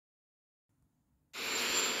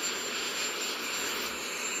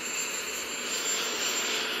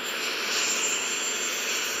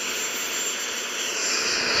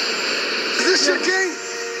this your king?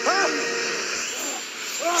 Huh?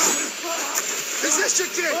 Is this your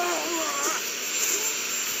king?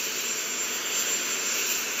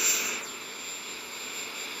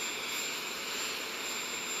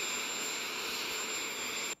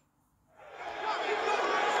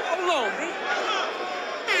 Hold on, B.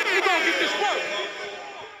 We gonna get this work.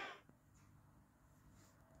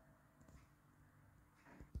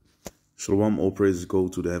 Shalom, all praises go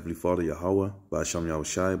to the Heavenly Father, Yahweh, Ba'asham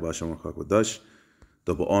Yahushai, Ba'asham Chakwadash.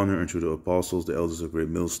 Double honor unto the apostles, the elders of great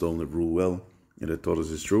millstone that rule well, and that taught us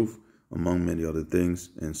his truth, among many other things.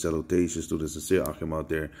 And salutations to the sincere Achim out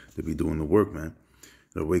there that be doing the work, man.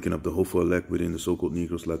 They're waking up the hopeful elect within the so-called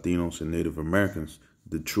Negroes, Latinos, and Native Americans,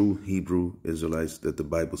 the true Hebrew Israelites that the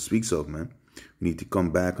Bible speaks of, man. We need to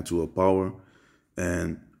come back into a power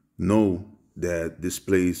and know that this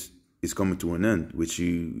place is coming to an end, which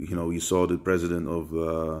you saw the president of,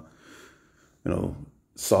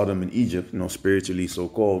 Sodom in Egypt, spiritually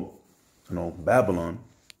so-called, Babylon.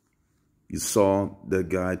 You saw that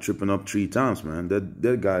guy tripping up 3 times, man.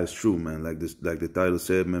 That guy is true, man. Like the title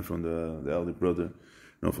said, man, from the elder brother,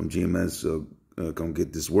 from GMS, come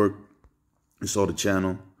get this work. You saw the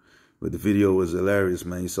channel, but the video was hilarious,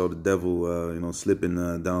 man. You saw the devil,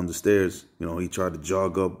 slipping down the stairs. He tried to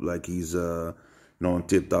jog up like he's, in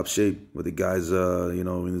tip-top shape, but the guy's, in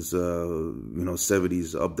his,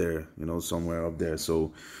 70s up there, somewhere up there.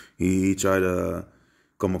 So he tried to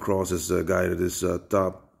come across as a guy that is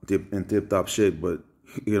tip-top shape, but,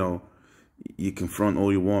 you confront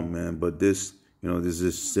all you want, man. But this, this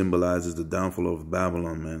just symbolizes the downfall of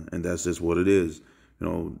Babylon, man. And that's just what it is.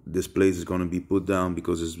 This place is going to be put down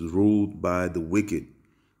because it's ruled by the wicked,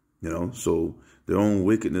 so their own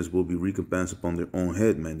wickedness will be recompensed upon their own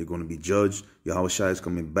head, man. They're going to be judged. Yahushua is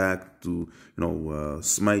coming back to,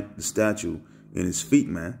 smite the statue in his feet,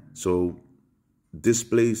 man. So this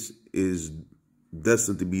place is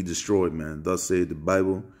destined to be destroyed, man. Thus say the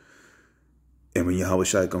Bible. And when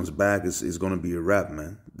Yahushua comes back, it's going to be a wrap,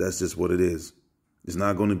 man. That's just what it is. It's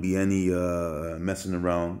not going to be any messing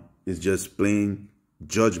around. It's just plain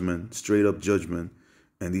judgment, straight up judgment.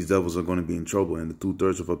 And these devils are going to be in trouble. And the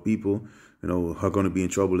 2/3 of our people, are going to be in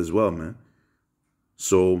trouble as well, man.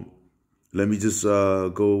 So let me just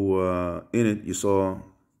go in it. You saw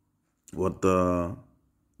what the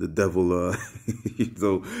devil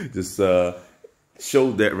just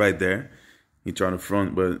showed that right there. He trying to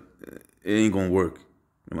front, but it ain't going to work.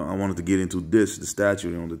 I wanted to get into the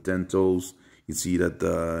statue, the 10 toes. You see that,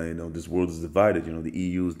 this world is divided. The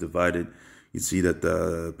EU is divided. You see that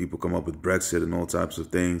people come up with Brexit and all types of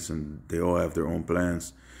things, and they all have their own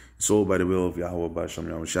plans. It's all by the will of Yahweh, by Shem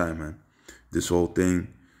Yahushai, man. This whole thing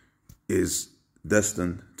is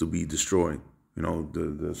destined to be destroyed.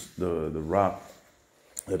 The rock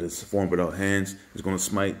that is formed without hands is going to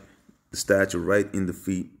smite the statue right in the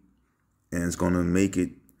feet, and it's going to make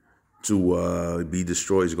it to be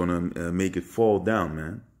destroyed. It's going to make it fall down,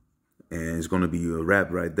 man. And it's going to be a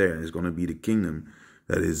wrap right there. It's going to be the kingdom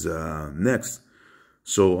that is next.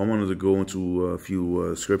 So I wanted to go into a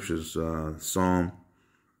few scriptures. Psalm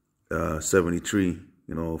 73,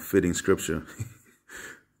 fitting scripture.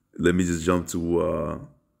 Let me just jump to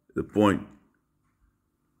the point.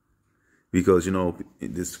 Because,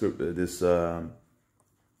 this script,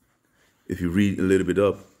 if you read a little bit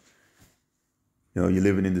up, you're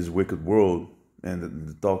living in this wicked world, and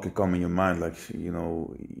the thought can come in your mind like, you're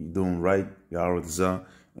doing right,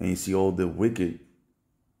 and you see all the wicked,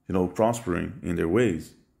 prospering in their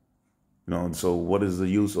ways. So what is the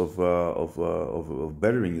use of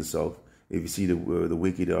bettering yourself if you see the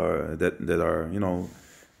wicked are that are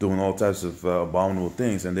doing all types of abominable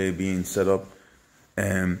things, and they're being set up,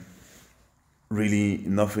 and really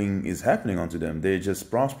nothing is happening unto them. They're just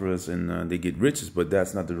prosperous and they get riches, but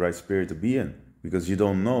that's not the right spirit to be in, because you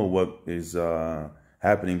don't know what is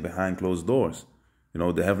happening behind closed doors.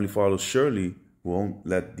 The Heavenly Father surely won't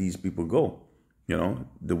let these people go.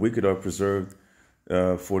 The wicked are preserved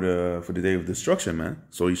for the day of destruction, man.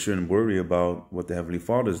 So you shouldn't worry about what the Heavenly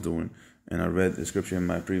Father is doing. And I read the scripture in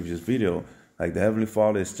my previous video, like the Heavenly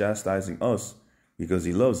Father is chastising us because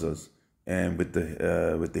he loves us. And with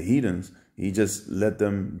the heathens, he just let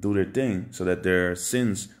them do their thing so that their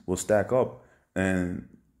sins will stack up, and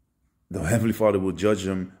the Heavenly Father will judge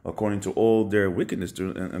them according to all their wickedness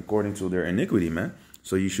and according to their iniquity, man.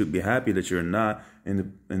 So you should be happy that you're not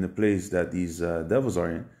in the place that these devils are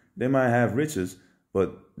in. They might have riches,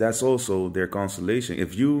 but that's also their consolation.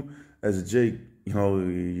 If you, as a Jake,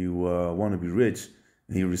 you want to be rich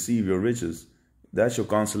and you receive your riches, that's your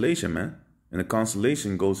consolation, man. And the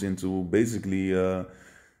consolation goes into basically,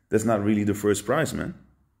 that's not really the first prize, man.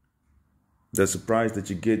 the surprise that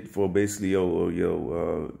you get for basically,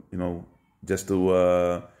 just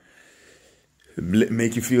to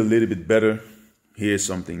make you feel a little bit better. Here's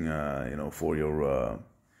something, for your,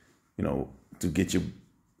 to get you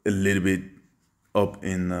a little bit up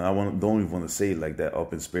in, don't even want to say it like that,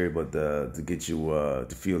 up in spirit, but to get you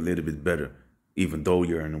to feel a little bit better, even though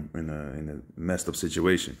you're in a messed up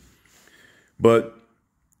situation. But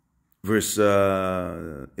verse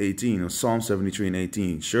 18 of Psalm 73 and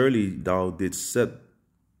 18, surely thou didst set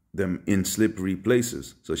them in slippery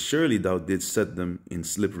places. So surely thou didst set them in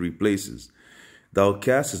slippery places. Thou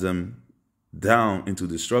castest them down into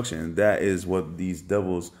destruction. And that is what these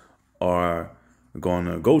devils are going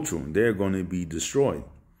to go through. They're going to be destroyed.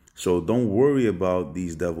 So don't worry about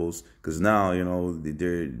these devils, because now,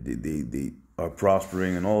 they are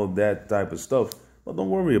prospering and all that type of stuff. But don't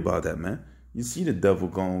worry about that, man. You see the devil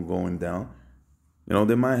going down.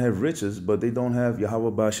 They might have riches, but they don't have Yahweh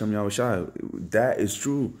Ba'Shem Yahushai. That is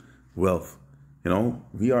true wealth.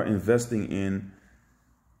 We are investing in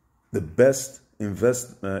the best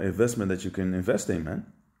investment that you can invest in, man.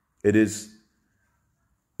 It is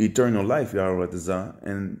eternal life, Yahweh Tazah,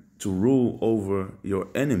 and to rule over your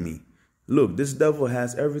enemy. Look, this devil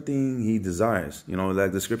has everything he desires.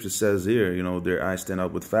 Like the scripture says here, their eyes stand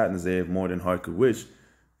out with fatness. They have more than heart could wish,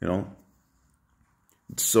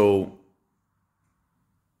 So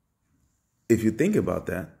if you think about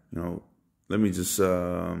that, let me just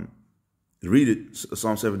read it.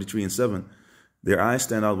 Psalm 73 and 7. Their eyes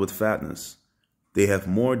stand out with fatness. They have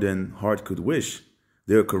more than heart could wish.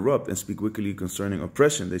 They are corrupt and speak wickedly concerning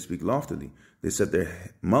oppression. They speak loftily. They set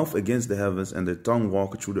their mouth against the heavens and their tongue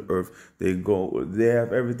walketh through the earth. They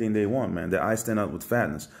have everything they want, man. Their eyes stand out with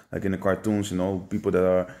fatness. Like in the cartoons, people that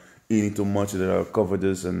are eating too much, that are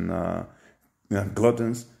covetous and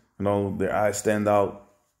gluttons, their eyes stand out,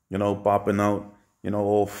 popping out,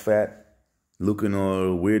 all fat, looking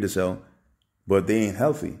all weird as hell, but they ain't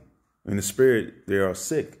healthy. In the spirit, they are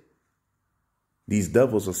sick. These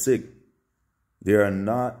devils are sick. They are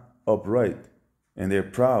not upright, and they're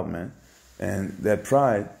proud, man. And that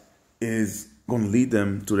pride is going to lead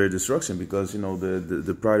them to their destruction, because,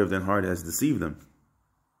 the pride of their heart has deceived them,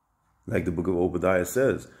 like the book of Obadiah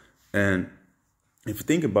says. And if you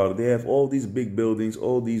think about it, they have all these big buildings,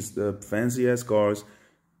 all these fancy-ass cars,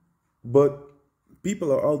 but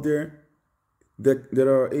people are out there that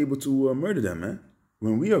are able to murder them, man.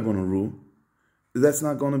 When we are going to rule, that's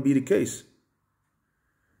not going to be the case.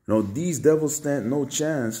 These devils stand no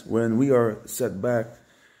chance when we are set back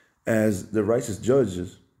as the righteous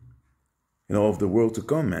judges, of the world to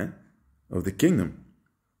come, man, of the kingdom.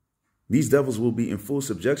 These devils will be in full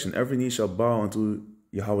subjection. Every knee shall bow unto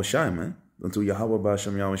Yahweh Shai, man, unto Yahweh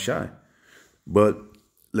Ba'Shem Yahweh Shai. But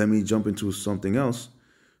let me jump into something else.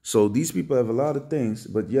 So these people have a lot of things,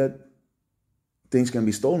 but yet things can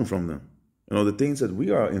be stolen from them. The things that we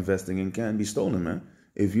are investing in can be stolen, man.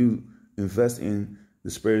 If you invest in the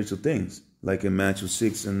spiritual things, like in Matthew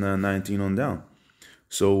 6 and 19 on down.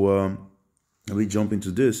 So we jump into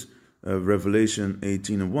this, Revelation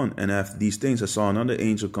 18 and 1. And after these things, I saw another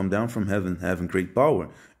angel come down from heaven, having great power,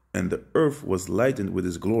 and the earth was lightened with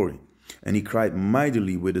his glory. And he cried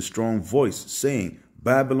mightily with a strong voice, saying,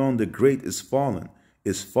 Babylon the great is fallen,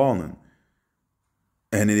 and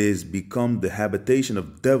it is become the habitation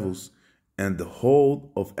of devils, and the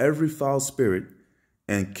hold of every foul spirit,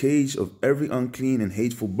 and cage of every unclean and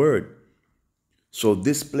hateful bird. So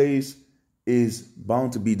this place is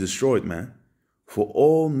bound to be destroyed, man. For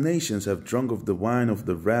all nations have drunk of the wine of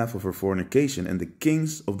the wrath of her fornication, and the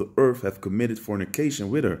kings of the earth have committed fornication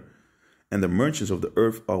with her. And the merchants of the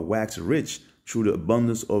earth are waxed rich through the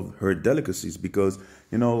abundance of her delicacies. Because,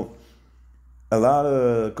 a lot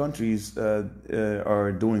of countries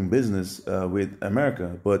are doing business with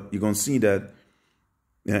America, but you're going to see that,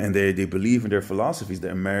 and they believe in their philosophies,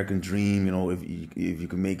 the American dream, if you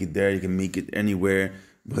can make it there, you can make it anywhere.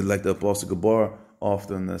 But like the Apostle Gabar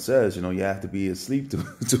often says, you have to be asleep to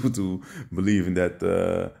believe in that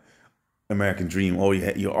American dream. Or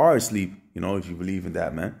you are asleep, if you believe in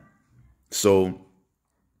that, man. So,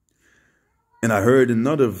 and I heard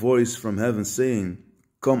another voice from heaven saying,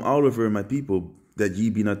 Come out of her, my people, that ye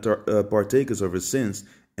be not partakers of her sins,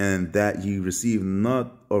 and that ye receive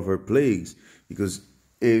not of her plagues. Because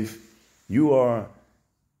if you are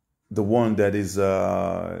the one that is,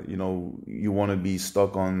 you want to be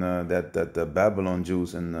stuck on that Babylon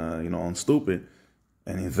juice and, on stupid,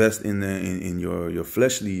 and invest in your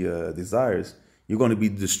fleshly desires, you're going to be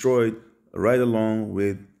destroyed right along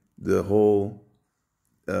with the whole,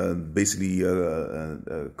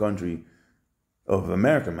 country of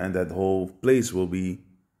America, man. That whole place will be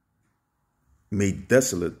made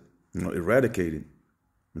desolate eradicated.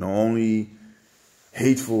 Only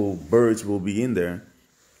hateful birds will be in there.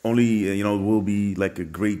 Only, it will be like a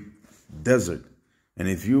great desert. And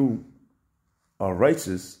if you are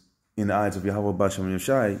righteous in the eyes of Yahweh Basham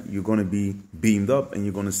Yoshai, you're going to be beamed up and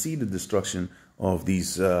you're going to see the destruction of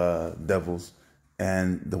these devils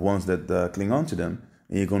and the ones that cling on to them.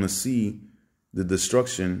 And you're going to see the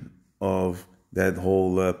destruction of that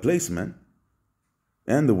whole place, man.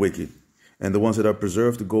 And the wicked. And the ones that are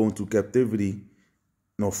preserved to go into captivity,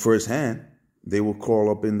 firsthand, they will crawl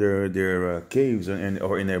up in their caves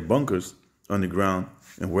or in their bunkers underground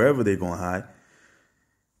and wherever they're going to hide.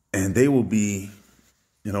 And they will be,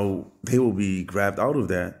 grabbed out of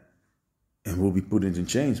that and will be put into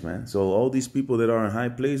chains, man. So all these people that are in high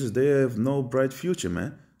places, they have no bright future,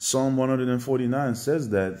 man. Psalm 149 says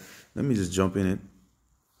that. Let me just jump in it.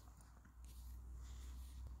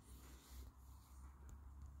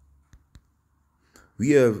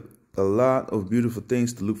 We have a lot of beautiful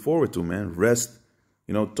things to look forward to, man. Rest,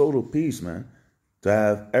 total peace, man. To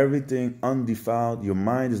have everything undefiled. Your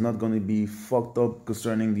mind is not going to be fucked up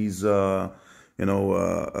concerning these, demons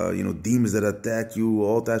that attack you.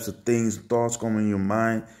 All types of things, thoughts come in your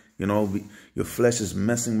mind. Your flesh is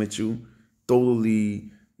messing with you.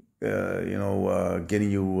 Totally,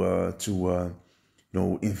 getting you to,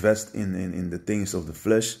 invest in the things of the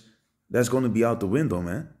flesh. That's going to be out the window,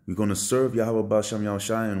 man. We're going to serve Yahweh Basham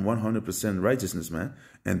Yahushai in 100% righteousness, man.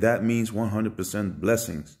 And that means 100%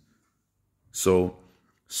 blessings. So,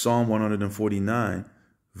 Psalm 149,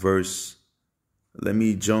 verse, let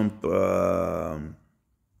me jump to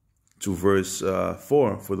verse 4.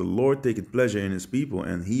 For the Lord taketh pleasure in his people,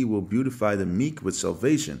 and he will beautify the meek with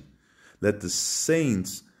salvation. Let the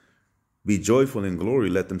saints be joyful in glory.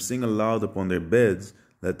 Let them sing aloud upon their beds.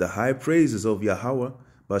 Let the high praises of Yahweh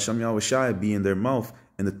Basham Yahushai be in their mouth,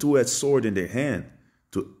 and the two-edged sword in their hand,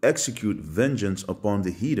 to execute vengeance upon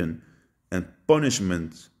the heathen, and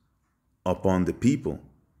punishment upon the people,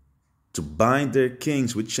 to bind their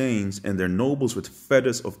kings with chains, and their nobles with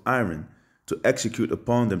fetters of iron, to execute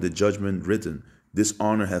upon them the judgment written. This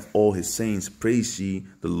honor hath all his saints. Praise ye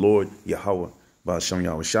the Lord Yahweh Basham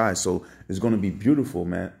Yahushai. So it's going to be beautiful,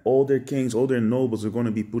 man. All their kings, all their nobles are going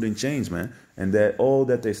to be put in chains, man. And that all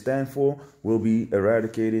that they stand for will be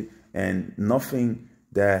eradicated, and nothing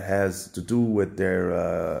that has to do with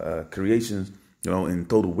their creations, in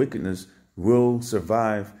total wickedness, will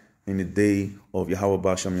survive in the day of Yahweh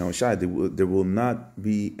Basham Yahushai. There will not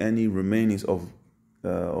be any remainings of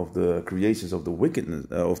the creations of the wickedness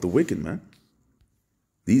of the wicked, man.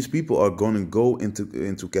 These people are going to go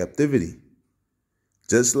into captivity.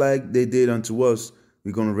 Just like they did unto us,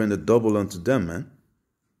 we're going to render double unto them, man.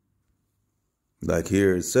 Like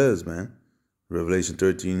here it says, man, Revelation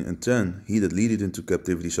 13:10, he that leadeth into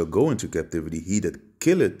captivity shall go into captivity. He that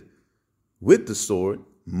killeth with the sword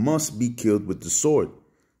must be killed with the sword.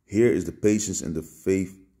 Here is the patience and the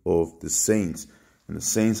faith of the saints. And the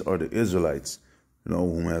saints are the Israelites,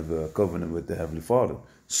 whom have a covenant with the Heavenly Father.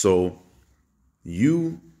 So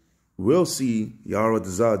you will see Yahweh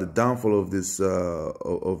the downfall of this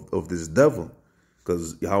of this devil,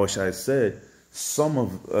 because Yahweh Shai said, some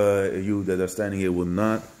of you that are standing here will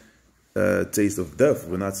not taste of death,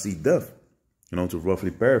 will not see death, to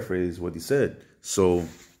roughly paraphrase what he said. So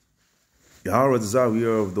Yahweh we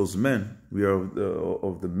are of those men, we are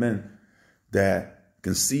of the men that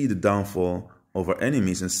can see the downfall of our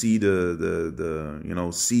enemies and see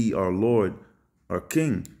see our Lord, our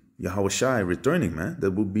King Yahweh Shai returning, man.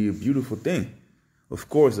 That would be a beautiful thing. Of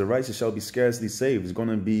course, the righteous shall be scarcely saved. It's going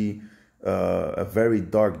to be a very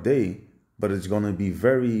dark day, but it's going to be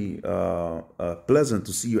very pleasant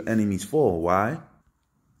to see your enemies fall. Why?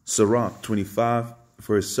 Sirach 25,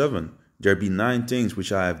 verse 7. There be 9 things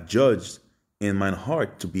which I have judged in mine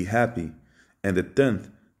heart to be happy, and the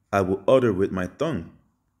 10th I will utter with my tongue.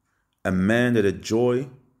 A man that had joy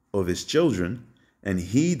of his children, and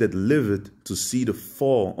he that liveth to see the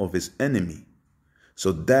fall of his enemy.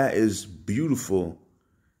 So that is beautiful,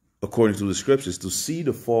 according to the scriptures, to see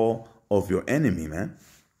the fall of your enemy, man.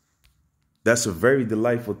 That's a very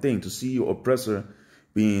delightful thing, to see your oppressor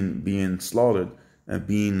being slaughtered and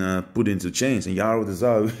being put into chains. And Yahweh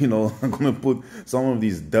desire, I'm going to put some of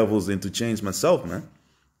these devils into chains myself, man.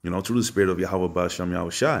 Through the spirit of Yahweh Basham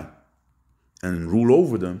Yahushai, and rule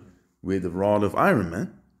over them with the rod of iron,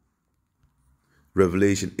 man.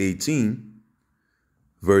 Revelation 18,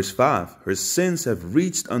 verse 5. Her sins have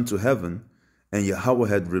reached unto heaven, and Yahweh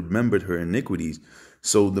had remembered her iniquities.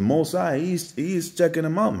 So the Most High, he is checking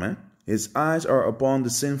them out, man. His eyes are upon the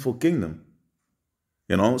sinful kingdom.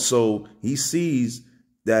 So he sees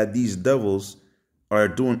that these devils are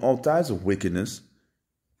doing all types of wickedness,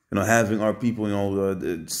 You know, having our people, you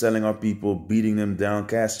know, selling our people, beating them down,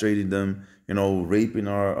 castrating them, you know, raping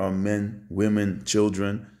our men, women,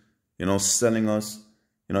 children, you know, selling us.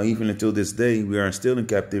 You know, even until this day, we are still in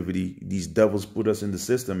captivity. These devils put us in the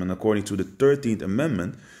system. And according to the 13th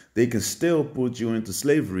Amendment, they can still put you into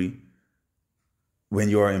slavery when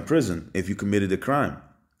you are in prison if you committed a crime.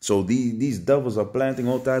 So these devils are planting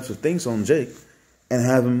all types of things on Jake and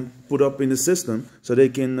have him put up in the system so they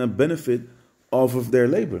can benefit off of their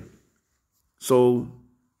labor. So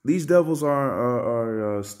these devils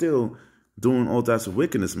are still doing all types of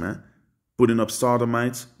wickedness, man. Putting up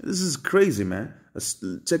sodomites. This is crazy, man.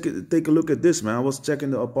 Check it. Take a look at this, man. I was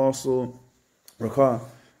checking the Apostle Rakha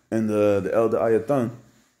and the Elder Ayatan,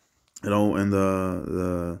 you know, and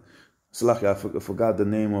the Salaki, I forgot the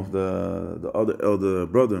name of the other elder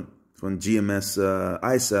brother from GMS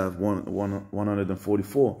ISAF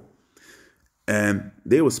 144. And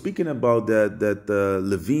they were speaking about that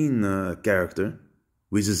Levine character,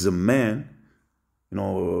 which is a man, you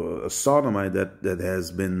know, a sodomite that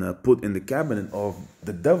has been put in the cabinet of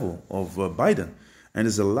the devil of Biden. And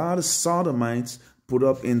there's a lot of sodomites put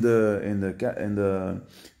up in the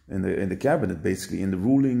cabinet, basically in the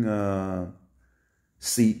ruling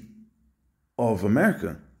seat of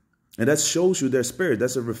America. And that shows you their spirit.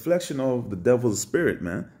 That's a reflection of the devil's spirit,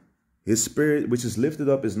 man. His spirit, which is lifted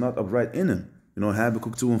up, is not upright in him. You know,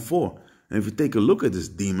 Habakkuk 2 and 4. And if you take a look at this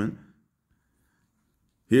demon,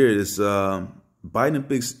 here it is. Biden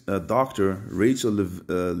picks Dr. Rachel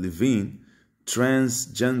Levine,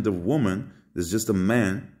 transgender woman. There's just a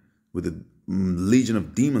man with a legion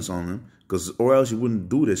of demons on him. Because, or else you wouldn't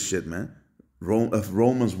do this shit, man.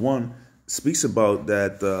 Romans 1 speaks about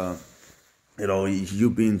that, you know, you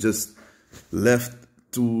being just left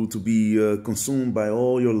to be consumed by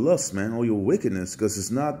all your lust, man, all your wickedness, because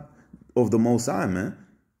it's not of the Most High, man.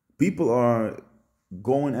 People are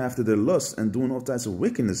going after their lust and doing all types of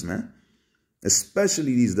wickedness, man,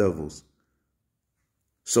 especially these devils.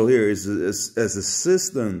 So here is as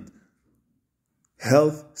Assistant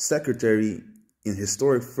Health Secretary in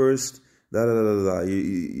Historic First,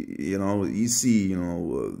 you know, you see, you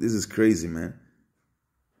know, this is crazy, man.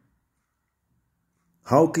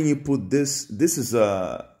 How can you put this? This is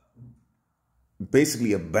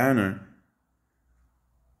basically a banner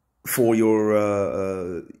for your,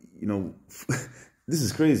 you know, this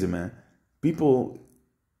is crazy, man. People,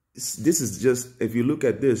 this is just, if you look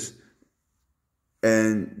at this,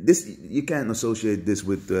 and this, you can't associate this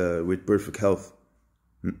with perfect health.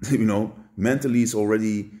 You know, mentally it's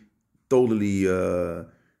already totally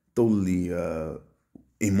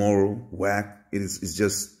immoral, whack. It's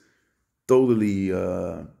just totally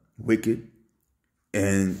wicked.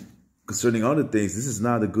 And concerning other things, this is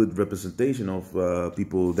not a good representation of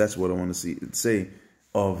people. That's what I want to say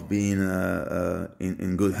of being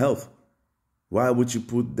in good health. Why would you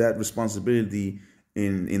put that responsibility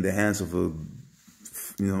in the hands of a,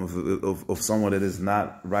 you know, of someone that is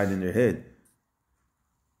not right in their head?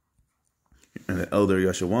 And the elder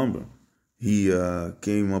Yashawamba, he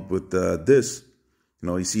came up with this. You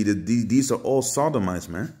know, you see that these are all sodomites,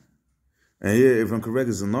 man. And here, if I'm correct,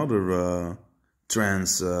 is another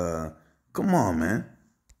trans. Come on, man.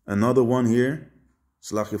 Another one here.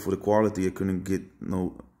 It's lucky for the quality. I couldn't get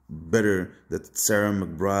no better. That Sarah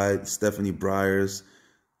McBride, Stephanie Bryers,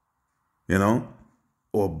 you know,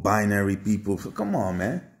 or binary people. Come on,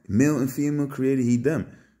 man. Male and female created he them.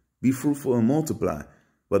 Be fruitful and multiply.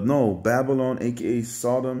 But no, Babylon, aka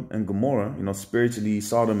Sodom and Gomorrah, you know, spiritually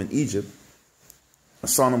Sodom and Egypt.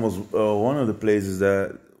 Sodom was one of the places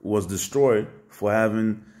that was destroyed for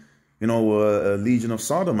having, you know, a legion of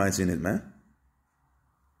sodomites in it, man.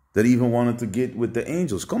 That even wanted to get with the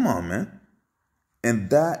angels. Come on, man. And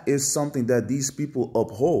that is something that these people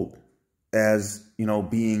uphold as, you know,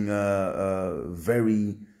 being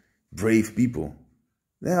very brave people.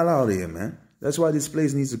 The hell out of here, man. That's why this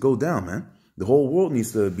place needs to go down, man. The whole world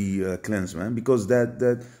needs to be cleansed, man. Because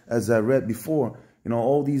that, as I read before, you know,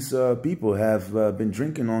 all these people have been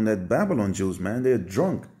drinking on that Babylon juice, man. They're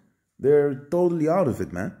drunk. They're totally out of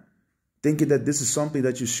it, man. Thinking that this is something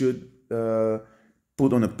that you should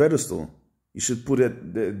put on a pedestal. You should put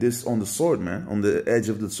this on the sword, man. On the edge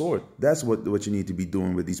of the sword. That's what you need to be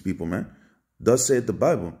doing with these people, man. Thus saith the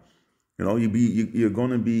Bible. You know, you're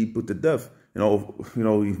going to be put to death. You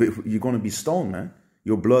know, you're going to be stoned, man.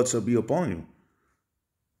 Your blood shall be upon you.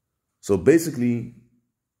 So basically,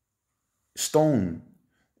 stone.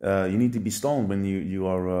 You need to be stoned when you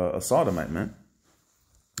are a sodomite, man.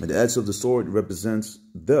 And the edge of the sword represents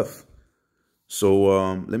death.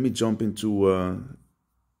 So let me jump into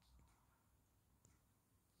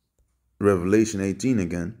Revelation 18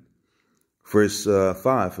 again. Verse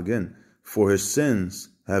 5 again. For her sins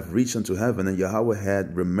have reached unto heaven, and Yahweh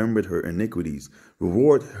had remembered her iniquities.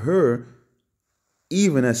 Reward her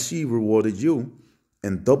even as she rewarded you,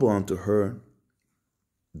 and double unto her,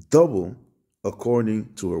 double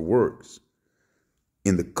according to her works.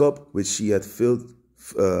 In the cup which she had filled,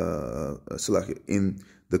 in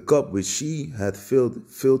the cup which she had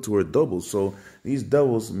filled to her double. So these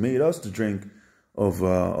devils made us to drink of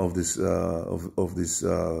the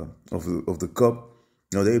cup.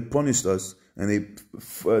 You know, they punished us, and they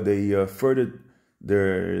furthered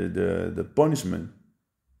the punishment.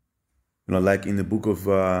 You know, like in the book of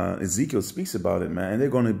Ezekiel speaks about it, man. And they're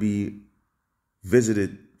going to be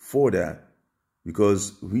visited for that,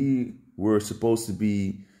 because we were supposed to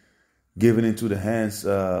be given into the hands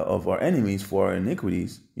of our enemies for our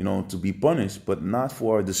iniquities, you know, to be punished, but not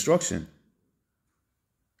for our destruction.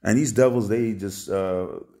 And these devils, they just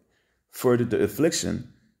furthered the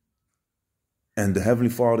affliction. And the Heavenly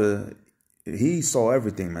Father, he saw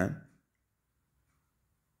everything, man.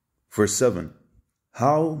 Verse 7.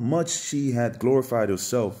 How much she had glorified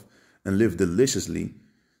herself and lived deliciously,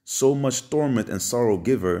 so much torment and sorrow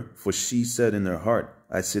give her, for she said in her heart,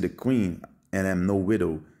 I sit a queen, and am no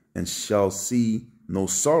widow, and shall see no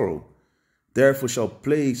sorrow. Therefore shall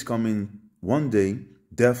plagues come in one day,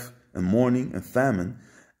 death and mourning and famine,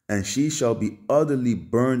 and she shall be utterly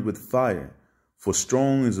burned with fire. For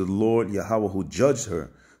strong is the Lord Yahweh who judged her.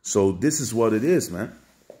 So this is what it is, man.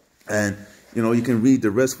 And, you know, you can read the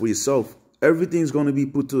rest for yourself. Everything's going to be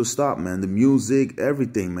put to a stop, man. The music,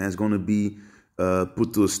 everything, man, is going to be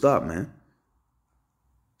put to a stop, man.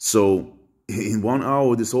 So in 1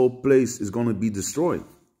 hour, this whole place is going to be destroyed.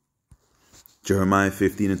 Jeremiah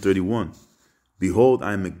 15:31. Behold,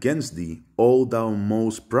 I am against thee, O thou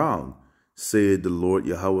most proud, saith the Lord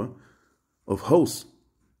Yahweh of hosts.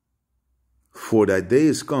 For thy day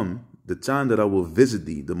is come, the time that I will visit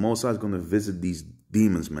thee. The Most High is going to visit these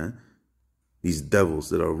demons, man. These devils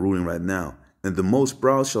that are ruling right now. And the most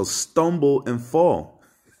proud shall stumble and fall.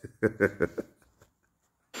 Is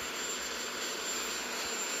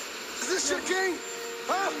this your king?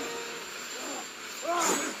 Huh?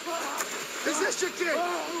 Is this your king?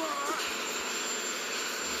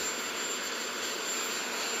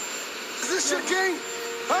 Is this your king?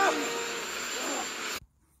 Huh?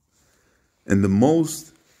 And the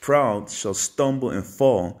most proud shall stumble and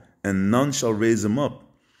fall, and none shall raise him up.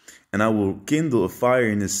 And I will kindle a fire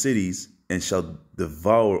in his cities, and shall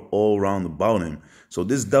devour all round about him. So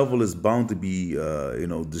this devil is bound to be,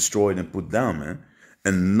 destroyed and put down, man.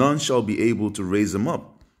 And none shall be able to raise him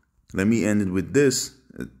up. Let me end it with this.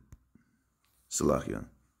 Salahia.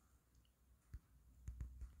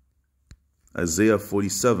 Isaiah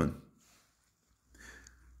 47.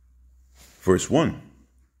 Verse 1.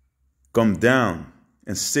 Come down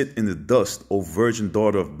and sit in the dust, O virgin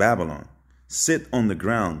daughter of Babylon. Sit on the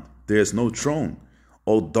ground. There is no throne,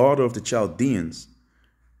 O daughter of the Chaldeans,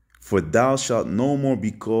 for thou shalt no more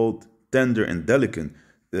be called tender and delicate.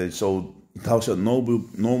 So thou shalt no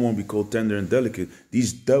more be called tender and delicate.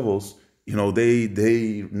 These devils, you know,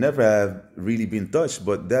 they never have really been touched,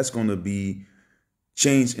 but that's going to be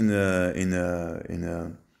changed in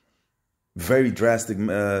a very drastic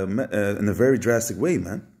way,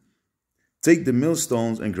 man. Take the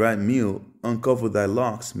millstones and grind meal, uncover thy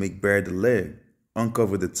locks, make bare the leg,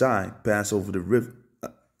 uncover the thigh, pass over the river.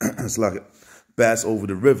 Pass over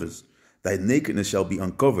the rivers. Thy nakedness shall be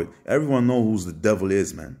uncovered. Everyone knows who the devil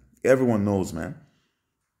is, man. Everyone knows, man.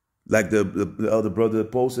 Like the other brother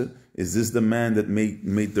posted, is this the man that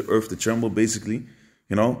made the earth to tremble, basically?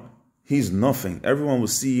 You know, he's nothing. Everyone will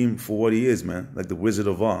see him for what he is, man. Like the Wizard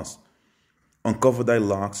of Oz. Uncover thy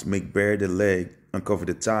locks, make bare the leg, uncover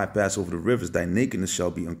the thigh, pass over the rivers. Thy nakedness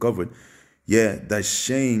shall be uncovered. Yeah, thy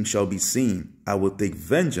shame shall be seen. I will take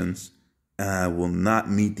vengeance, and I will not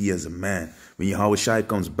meet thee as a man. When Yahweh Shai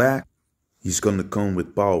comes back, he's going to come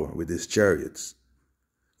with power, with his chariots.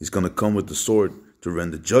 He's going to come with the sword to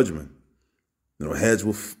render judgment. You know, heads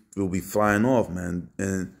will be flying off, man.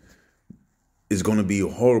 And it's going to be a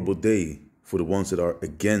horrible day for the ones that are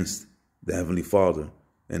against the Heavenly Father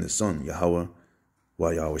and His Son, Yahweh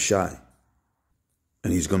Shai.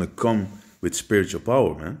 And he's going to come with spiritual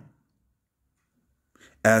power, man.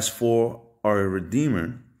 As for our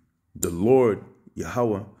Redeemer, the Lord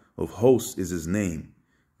Yahweh of hosts is his name,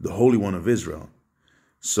 the Holy One of Israel.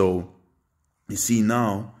 So you see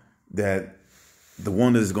now that the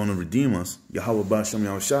one that is going to redeem us, Yahweh Ba'ashem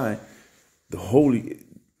Yahushai,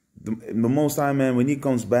 the Most High, man, when he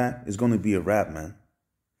comes back, it's going to be a wrap, man.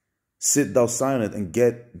 Sit thou silent and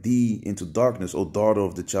get thee into darkness, O daughter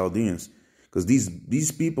of the Chaldeans. Because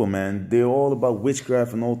these people, man, they're all about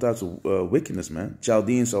witchcraft and all types of wickedness, man.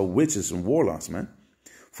 Chaldeans are witches and warlocks, man.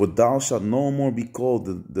 For thou shalt no more be called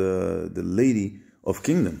the lady of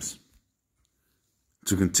kingdoms.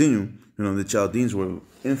 To continue, the Chaldeans were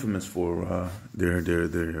infamous for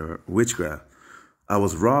their witchcraft. I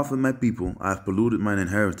was wroth with my people. I have polluted mine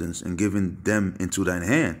inheritance and given them into thine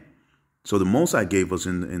hand. So the Most High gave us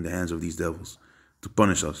in the hands of these devils to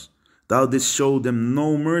punish us. Thou didst show them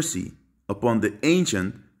no mercy. Upon the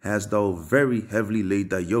ancient hast thou very heavily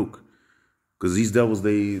laid thy yoke. Because these devils,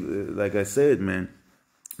 they, like I said, man,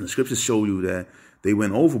 the scriptures show you that they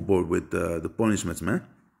went overboard with the punishments, man.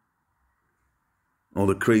 All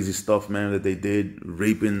the crazy stuff, man, that they did,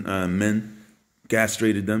 raping men,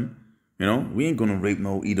 castrated them. We ain't gonna rape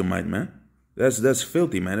no Edomite, man. That's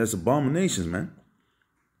filthy, man. That's abominations, man.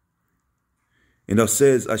 And thou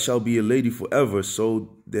says, I shall be a lady forever,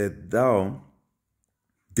 so that thou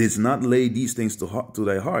didst not lay these things to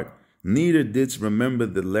thy heart, neither didst remember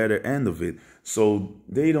the latter end of it. So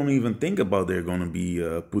they don't even think about they're going to be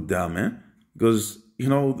put down, man. Because,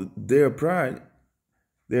 their pride,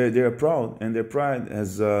 they're proud, and their pride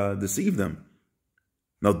has deceived them.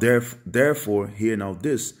 Now, therefore, hear now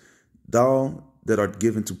this, thou that art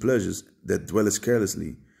given to pleasures, that dwellest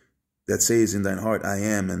carelessly, that says in thine heart, I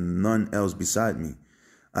am, and none else beside me.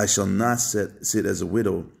 I shall not sit as a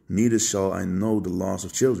widow, neither shall I know the loss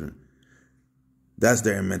of children. That's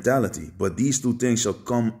their mentality. But these two things shall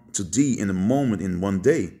come to thee in a moment, in one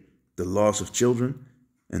day. The loss of children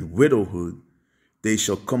and widowhood, they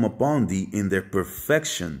shall come upon thee in their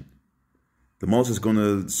perfection. The Most is going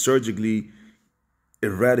to surgically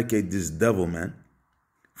eradicate this devil, man.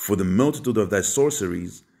 For the multitude of thy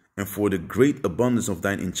sorceries, and for the great abundance of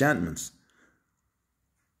thine enchantments.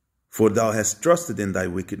 For thou hast trusted in thy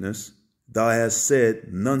wickedness, thou hast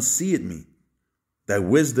said, none seeth me. Thy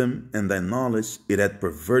wisdom and thy knowledge, it hath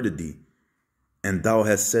perverted thee. And thou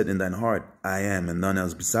hast said in thine heart, I am, and none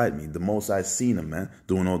else beside me. The Most High seen them, man,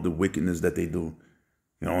 doing all the wickedness that they do.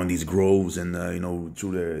 In these groves and,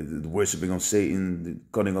 through their worshiping of Satan,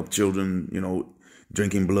 cutting up children,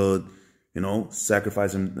 drinking blood,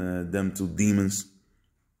 sacrificing them to demons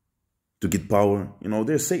to get power.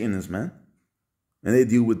 They're Satanists, man. And they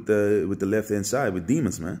deal with the left-hand side, with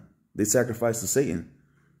demons, man. They sacrifice to Satan.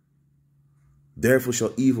 Therefore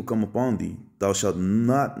shall evil come upon thee. Thou shalt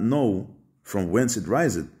not know from whence it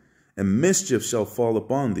riseth. And mischief shall fall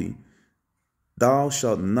upon thee. Thou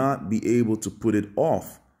shalt not be able to put it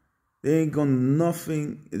off. They ain't gonna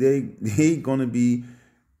be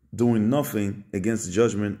doing nothing against the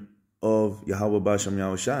judgment of Yahweh Basham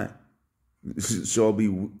Yahushai. Shall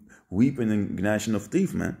be weeping and gnashing of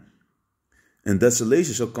teeth, man. And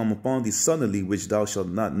desolation shall come upon thee suddenly, which thou shalt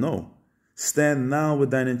not know. Stand now with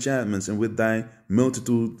thine enchantments and with thy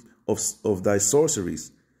multitude of thy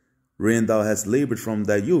sorceries, wherein thou hast labored from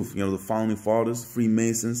thy youth. The founding fathers,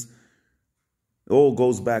 Freemasons. It all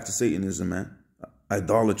goes back to Satanism, man.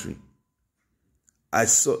 Idolatry.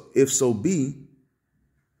 If so be,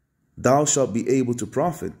 thou shalt be able to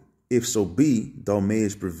profit. If so be, thou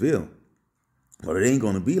mayest prevail. But it ain't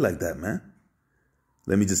going to be like that, man.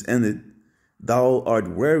 Let me just end it. Thou art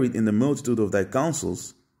wearied in the multitude of thy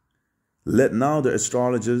counsels. Let now the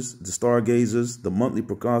astrologers, the stargazers, the monthly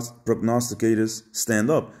prognosticators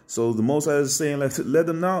stand up. So the Most High is saying, let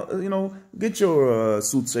them now, get your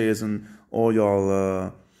soothsayers and all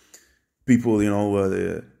y'all people,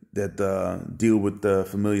 that deal with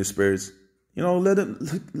familiar spirits.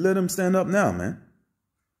 Let them stand up now, man.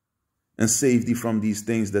 And save thee from these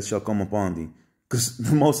things that shall come upon thee. Because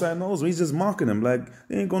the Most High knows, he's just mocking them. Like,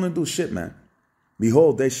 they ain't going to do shit, man.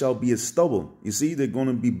 Behold, they shall be as stubble. You see, they're going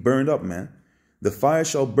to be burned up, man. The fire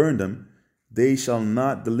shall burn them. They shall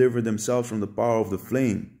not deliver themselves from the power of the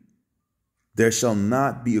flame. There shall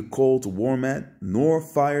not be a coal to warm at, nor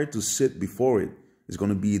fire to sit before it. It's going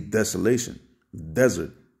to be desolation,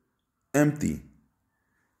 desert, empty.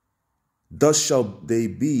 Thus shall they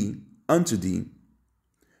be unto thee,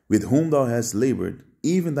 with whom thou hast labored,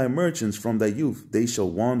 even thy merchants from thy youth. They shall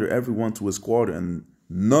wander every one to his quarter, and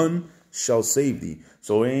none shall save thee.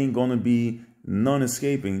 So it ain't going to be none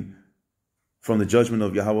escaping from the judgment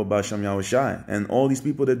of Yahweh Basham Yahushai. And all these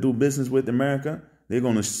people that do business with America, they're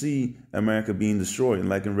going to see America being destroyed. And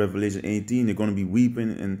like in Revelation 18, they're going to be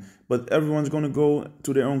weeping. But everyone's going to go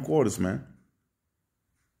to their own quarters, man.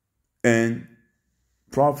 And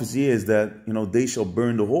prophecy is that, they shall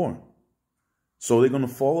burn the whore. So they're going to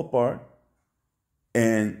fall apart.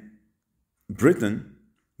 And Britain,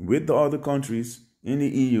 with the other countries in the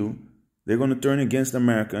EU, they're going to turn against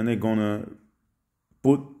America, and they're going to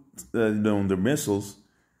put their missiles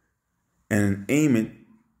and aim it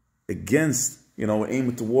against, you know,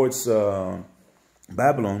 aiming towards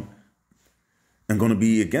Babylon and going to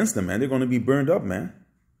be against them, man. They're going to be burned up, man.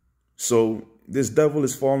 So this devil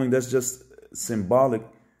is falling. That's just symbolic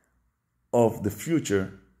of the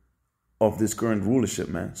future of this current rulership,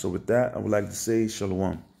 man. So with that, I would like to say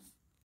shalom.